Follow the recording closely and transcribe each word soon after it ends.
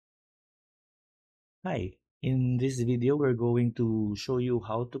Hi, in this video, we're going to show you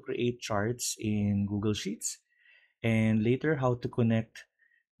how to create charts in Google Sheets and later how to connect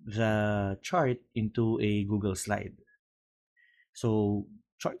the chart into a Google slide. So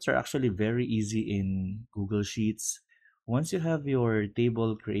charts are actually very easy in Google Sheets. Once you have your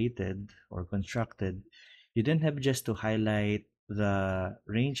table created or constructed, you then have just to highlight the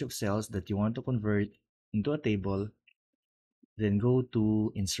range of cells that you want to convert into a table, then go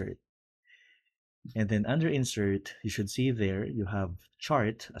to Insert. And then under insert, you should see there you have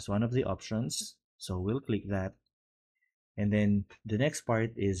chart as one of the options. So we'll click that. And then the next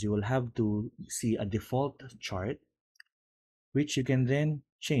part is you will have to see a default chart, which you can then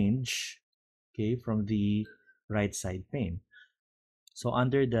change, okay, from the right side pane. So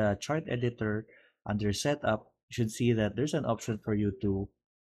under the chart editor, under setup, you should see that there's an option for you to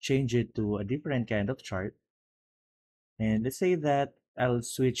change it to a different kind of chart. And let's say that I'll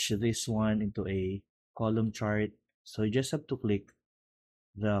switch this one into a column chart. So you just have to click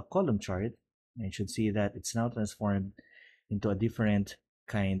the column chart, and you should see that it's now transformed into a different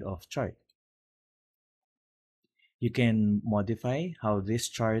kind of chart. You can modify how this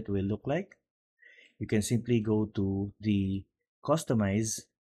chart will look like. You can simply go to the customize.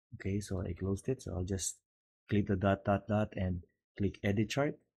 Okay, so I closed it, so I'll just click the dot dot dot and click edit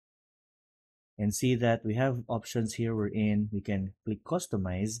chart and see that we have options here we're in. We can click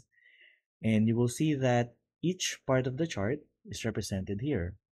customize and you will see that each part of the chart is represented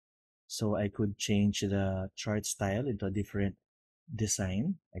here. So I could change the chart style into a different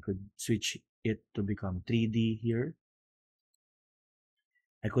design. I could switch it to become 3D here.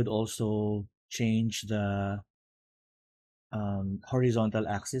 I could also change the horizontal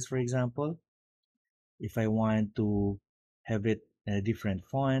axis, for example, if I want to have it in a different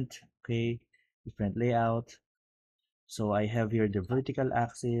font, okay, different layout. So I have here the vertical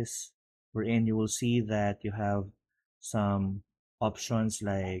axis, wherein you will see that you have some options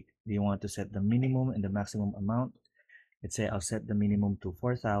like do you want to set the minimum and the maximum amount. Let's say I'll set the minimum to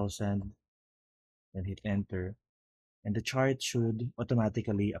 4,000 and hit enter, and the chart should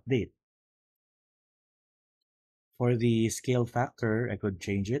automatically update. For the scale factor, I could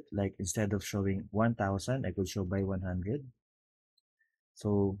change it, like instead of showing 1000, I could show by 100.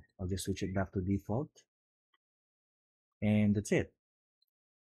 So I'll just switch it back to default, and that's it.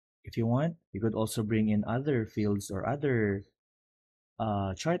 If you want, you could also bring in other fields or other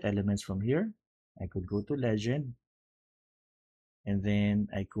chart elements from here. I could go to legend, and then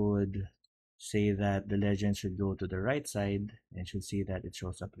I could say that the legend should go to the right side and should see that it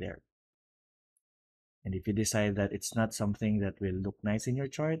shows up there. And if you decide that it's not something that will look nice in your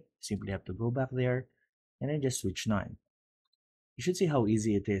chart, you simply have to go back there and then just switch none. You should see how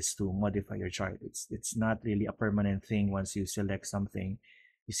easy it is to modify your chart. It's not really a permanent thing once you select something.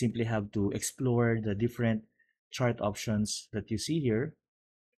 You simply have to explore the different chart options that you see here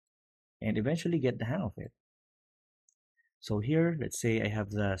and eventually get the hang of it. So here, let's say I have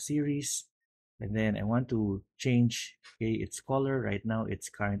the series and then I want to change, okay, its color. Right now it's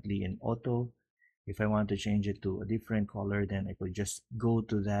currently in auto. If I want to change it to a different color, then I could just go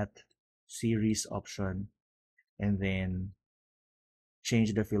to that series option and then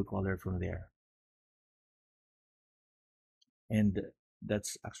change the fill color from there. And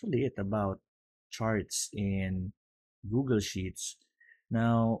that's actually it about charts in Google Sheets.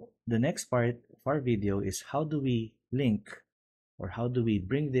 Now, the next part of our video is how do we link or how do we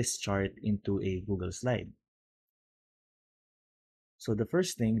bring this chart into a Google slide? So the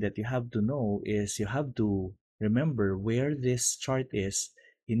first thing that you have to know is you have to remember where this chart is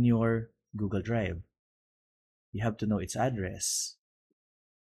in your Google Drive. You have to know its address.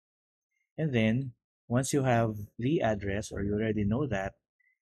 And then once you have the address or you already know that,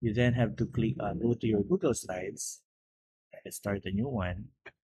 you then have to click go to your Google Slides and start a new one.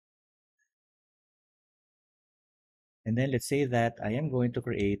 And then let's say that I am going to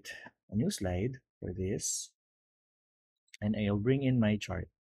create a new slide for this and I'll bring in my chart.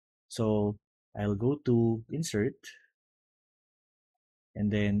 So I'll go to insert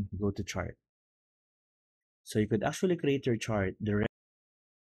and then go to chart. So you could actually create your chart directly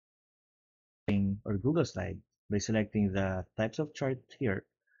or Google slide by selecting the types of chart here.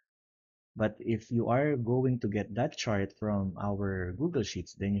 But if you are going to get that chart from our Google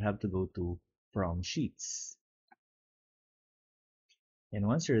Sheets, then you have to go to from Sheets. And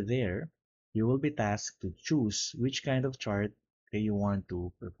once you're there, you will be tasked to choose which kind of chart that you want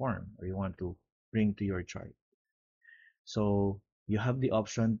to perform or you want to bring to your chart. So you have the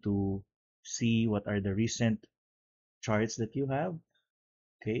option to see what are the recent charts that you have.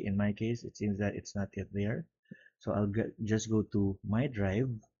 Okay, in my case, it seems that it's not yet there. So just go to my drive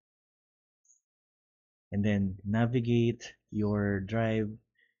and then navigate your drive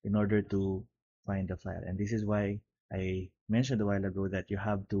in order to find the file. And this is why I mentioned a while ago that you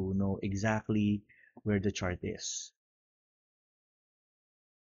have to know exactly where the chart is.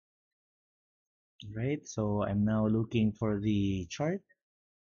 Right, so I'm now looking for the chart.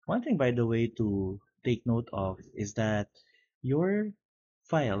 One thing, by the way, to take note of is that your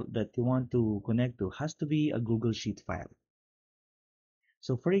file that you want to connect to has to be a Google Sheet file.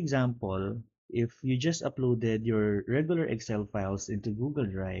 So for example, if you just uploaded your regular Excel files into Google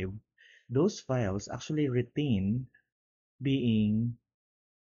Drive, those files actually retain being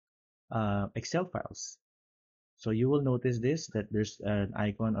Excel files. So you will notice this, that there's an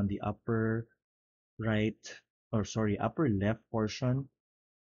icon on the upper right, or sorry, upper left portion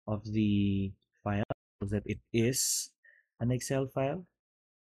of the file that it is an Excel file.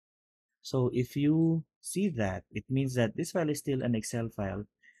 So if you see that, it means that this file is still an Excel file.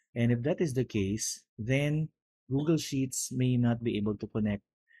 And if that is the case, then Google Sheets may not be able to connect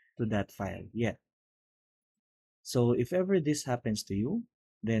to that file yet. So if ever this happens to you,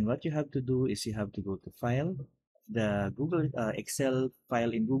 then what you have to do is you have to go to File, the Google Excel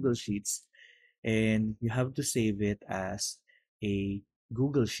file in Google Sheets, and you have to save it as a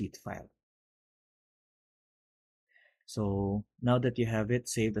Google Sheet file. So now that you have it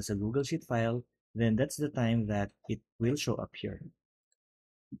saved as a Google Sheet file, then that's the time that it will show up here.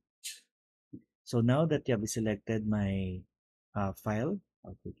 So now that you have selected my file,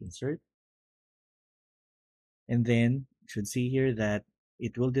 I'll click Insert. And then you should see here that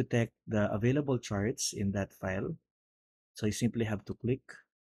it will detect the available charts in that file. So you simply have to click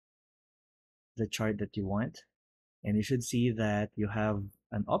the chart that you want. And you should see that you have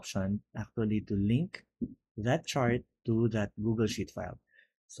an option actually to link that chart to that Google Sheet file.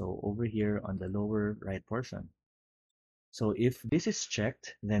 So over here on the lower right portion. So if this is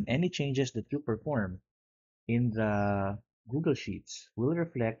checked, then any changes that you perform in the Google Sheets will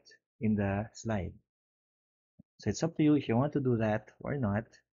reflect in the slide. So it's up to you if you want to do that or not.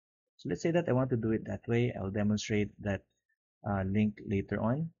 So let's say that I want to do it that way. I'll demonstrate that link later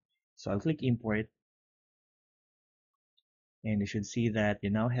on. So I'll click import, and you should see that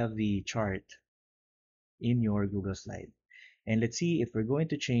you now have the chart in your Google slide. And let's see if we're going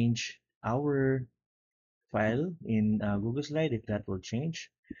to change our file in Google slide, if that will change.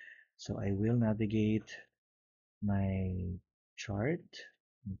 So I will navigate my chart.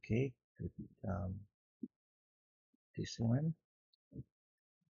 Okay, um, this one.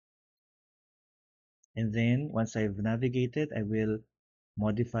 And then once I've navigated, I will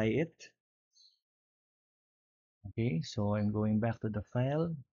modify it. Okay, so I'm going back to the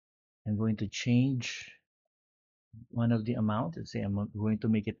file. I'm going to change one of the amount. Let's say I'm going to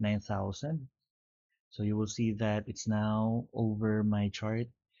make it 9,000. So you will see that it's now over my chart.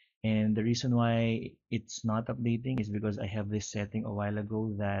 And the reason why it's not updating is because I have this setting a while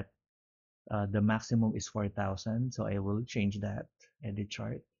ago that the maximum is 4,000. So I will change that, edit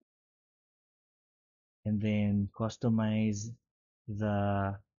chart, and then customize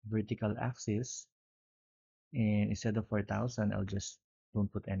the vertical axis. And instead of 4,000, I'll just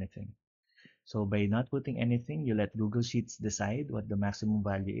don't put anything. So by not putting anything, you let Google Sheets decide what the maximum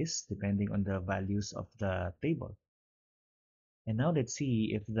value is depending on the values of the table. And now let's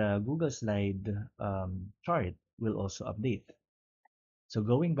see if the Google Slide chart will also update. So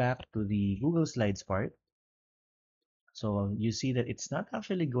going back to the Google Slides part, so you see that it's not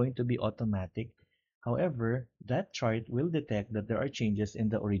actually going to be automatic. However, that chart will detect that there are changes in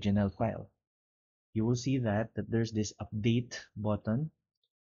the original file. You will see that there's this update button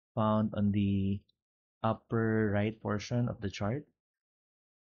found on the upper right portion of the chart.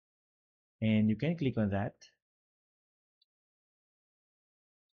 And you can click on that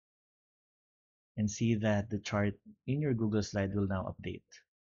and see that the chart in your Google slide will now update.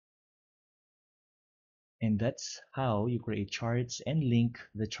 And that's how you create charts and link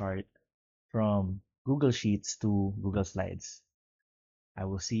the chart from Google Sheets to Google Slides. I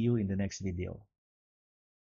will see you in the next video.